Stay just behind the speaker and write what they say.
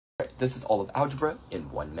Alright, this is all of algebra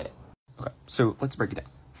in 1 minute. Okay, so let's break it down.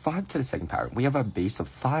 5 to the second power, we have a base of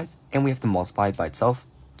 5, and we have to multiply it by itself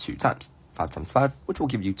 2 times. 5 times 5, which will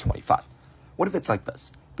give you 25. What if it's like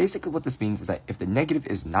this? Basically what this means is that if the negative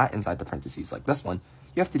is not inside the parentheses like this one,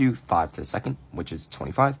 you have to do 5 to the second, which is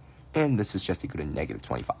 25, and this is just equal to negative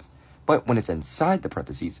 25. But when it's inside the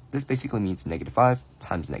parentheses, this basically means negative 5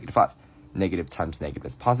 times negative 5. Negative times negative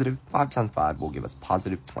is positive. 5 times 5 will give us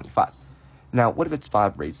positive 25. Now, what if it's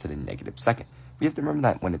 5 raised to the negative second? We have to remember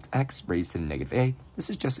that when it's x raised to the negative a, this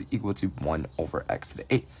is just equal to 1 over x to the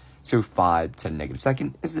 8. So 5 to the negative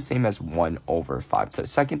second is the same as 1 over 5 to the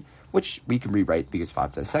second, which we can rewrite because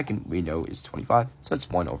 5 to the second we know is 25, so it's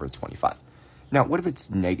 1 over 25. Now, what if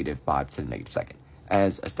it's negative 5 to the negative second?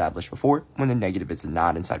 As established before, when the negative is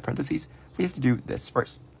not inside parentheses, we have to do this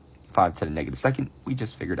first. 5 to the negative second, we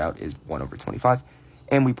just figured out is 1 over 25,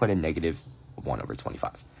 and we put in negative 1 over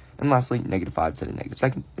 25. And lastly, negative 5 to the negative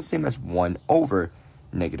second is the same as 1 over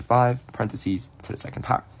negative 5 parentheses to the second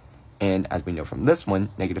power. And as we know from this one,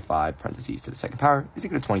 negative 5 parentheses to the second power is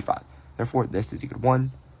equal to 25. Therefore, this is equal to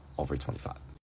 1 over 25.